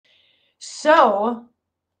So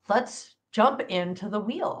let's jump into the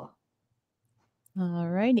wheel. All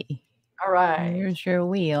righty. All right. Here's your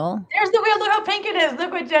wheel. There's the wheel. Look how pink it is.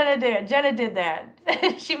 Look what Jenna did. Jenna did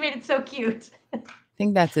that. She made it so cute. I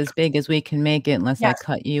think that's as big as we can make it unless I Yes.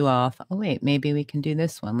 cut you off. Oh, wait, maybe we can do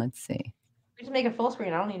this one. Let's see. We just make it full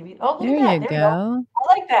screen. I don't need to be. Oh, look There at you that. There we go. go.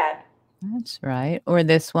 I like that. That's right. Or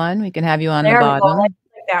this one. We can have you on the There we go. I bottom. like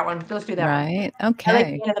that one. Let's do that one. Right. I like Okay.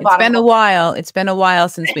 being in the It's bottom. been a while. It's been a while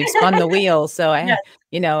since we've spun the wheel. So Yes.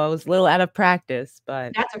 I was a little out of practice,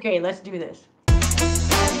 but That's okay. Let's do this.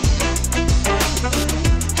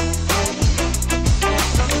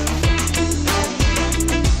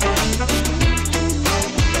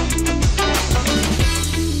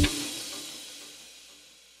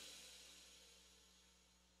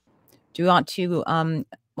 do you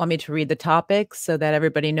want me to read the topics so that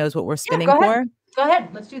everybody knows what we're spinning go ahead. for? Go ahead.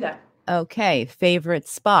 Let's do that. Okay. Favorite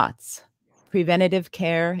spots. Preventative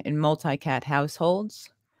care in multi-cat households.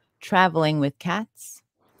 Traveling with cats.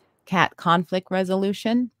 Cat conflict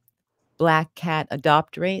resolution. Black cat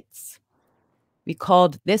adopt rates. We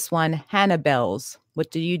called this one Hannibals.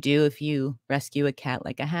 What do you do if you rescue a cat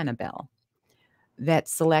like a Hannibal? Vet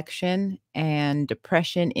selection and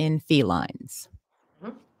depression in felines.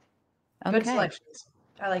 Mhm. Okay. Good selections.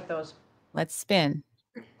 I like those. Let's spin.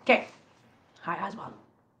 Okay. Hi, Oswald.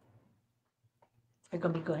 Are you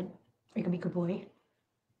gonna be good? Are you gonna be a good boy?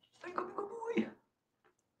 Are you gonna be a good boy?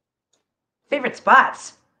 Favorite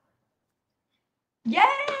spots. Yay!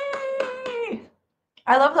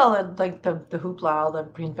 I love all the the hoopla, all the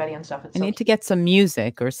confetti and stuff. It's I so need cute. to get some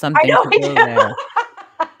music or I something know. to go there.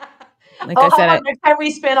 Like Oh, I how said, about next time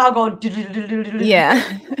we spin, I'll go.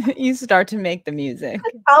 yeah, you start to make the music.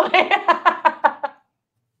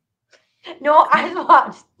 No,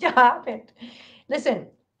 Oswald, stop it. Listen,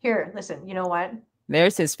 here, listen. You know what?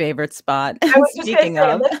 There's his favorite spot. I was just Speaking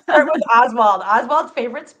gonna say, of, let's start with Oswald. Oswald's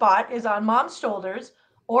favorite spot is on Mom's shoulders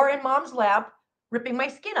or in Mom's lap, ripping my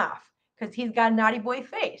skin off because he's got a naughty boy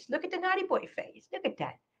face. Look at the naughty boy face. Look at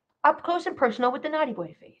that. Up close and personal with the naughty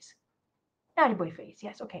boy face. Naughty boy face.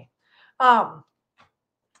 Yes, okay.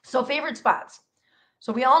 So favorite spots.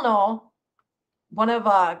 So we all know one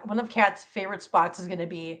of Cat's favorite spots is going to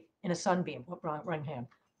be in a sunbeam. Wrong hand.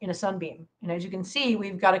 In a sunbeam. And as you can see,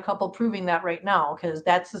 we've got a couple proving that right now because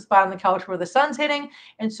that's the spot on the couch where the sun's hitting.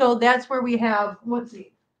 And so that's where we have, let's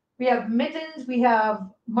see, we have Mittens, we have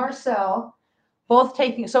Marcel, both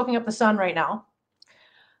soaking up the sun right now.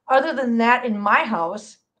 Other than that, in my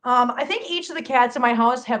house, I think each of the cats in my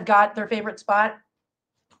house have got their favorite spot.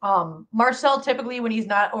 Marcel, typically when he's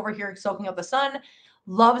not over here soaking up the sun,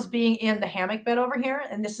 loves being in the hammock bed over here,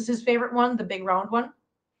 and this is his favorite one, the big round one.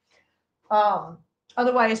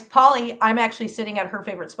 Otherwise, Polly, I'm actually sitting at her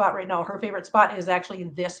favorite spot right now. Her favorite spot is actually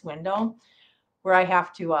this window where I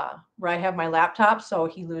have to where I have my laptop, so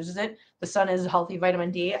he loses it. The sun is healthy vitamin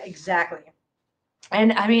D, exactly.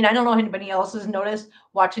 And I mean, I don't know if anybody else has noticed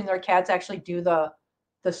watching their cats actually do the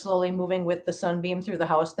slowly moving with the sunbeam through the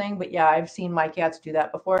house thing, but yeah, I've seen my cats do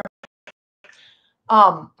that before.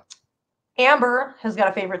 Amber has got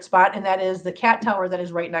a favorite spot, and that is the cat tower that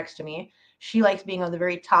is right next to me. She likes being on the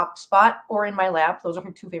very top spot or in my lap. Those are her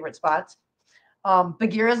two favorite spots.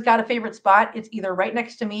 Bagheera's got a favorite spot. It's either right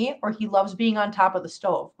next to me or he loves being on top of the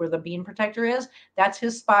stove where the bean protector is. That's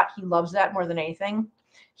his spot. He loves that more than anything.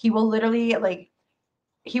 He will literally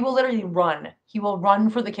run. He will run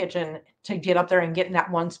for the kitchen to get up there and get in that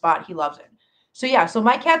one spot. He loves it. So yeah, so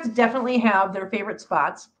my cats definitely have their favorite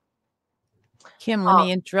spots. Kim, let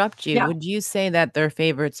me interrupt you. Yeah. Would you say that their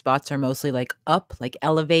favorite spots are mostly like up, like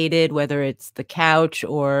elevated, whether it's the couch,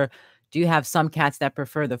 or do you have some cats that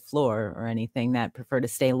prefer the floor or anything that prefer to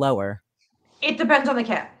stay lower? It depends on the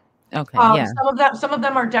cat. Okay, yeah. Some of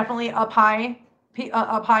them are definitely up high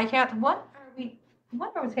cat. What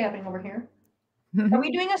was happening over here? Are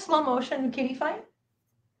we doing a slow motion kitty fight?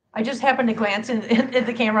 I just happened to glance at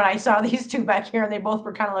the camera and I saw these two back here and they both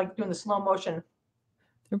were kind of like doing the slow motion.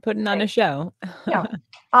 They're putting on a show. Yeah.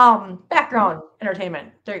 Background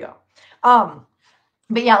entertainment. There you go.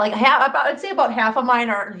 But yeah, like I'd say about half of mine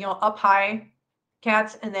are, up high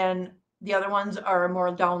cats, and then the other ones are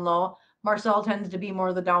more down low. Marcel tends to be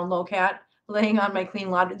more the down low cat, laying on my clean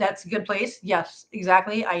laundry. That's a good place. Yes,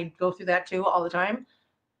 exactly. I go through that too all the time.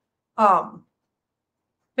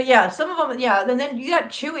 But yeah, some of them, yeah. And then you got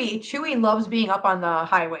Chewy. Chewy loves being up on the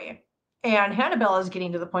highway. And Hannibal is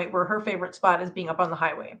getting to the point where her favorite spot is being up on the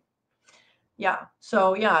highway. Yeah.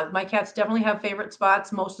 So yeah, my cats definitely have favorite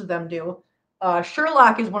spots. Most of them do.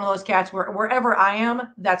 Sherlock is one of those cats where wherever I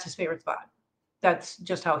am, that's his favorite spot. That's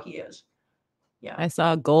just how he is. Yeah. I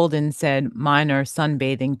saw Golden said mine are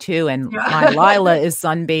sunbathing too, and my Lila Yeah. is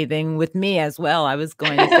sunbathing with me as well. I was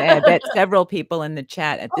going to say, I bet several people in the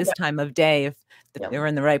chat at Oh, this time of day, if yeah. they're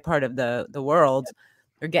in the right part of the world,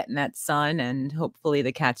 they're getting that sun, and hopefully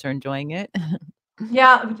the cats are enjoying it.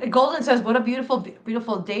 Yeah, Golden says, "What a beautiful,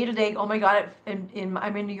 beautiful day today." Oh my God, I'm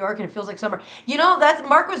in New York and it feels like summer. You know, that's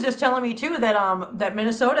Mark was just telling me too that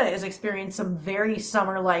Minnesota is experiencing some very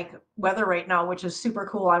summer-like weather right now, which is super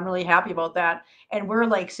cool. I'm really happy about that. And we're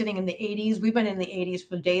like sitting in the 80s. We've been in the 80s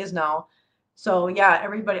for days now. So yeah,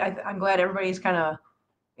 everybody, I'm glad everybody's kind of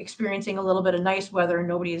experiencing a little bit of nice weather and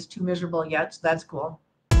nobody is too miserable yet. So that's cool.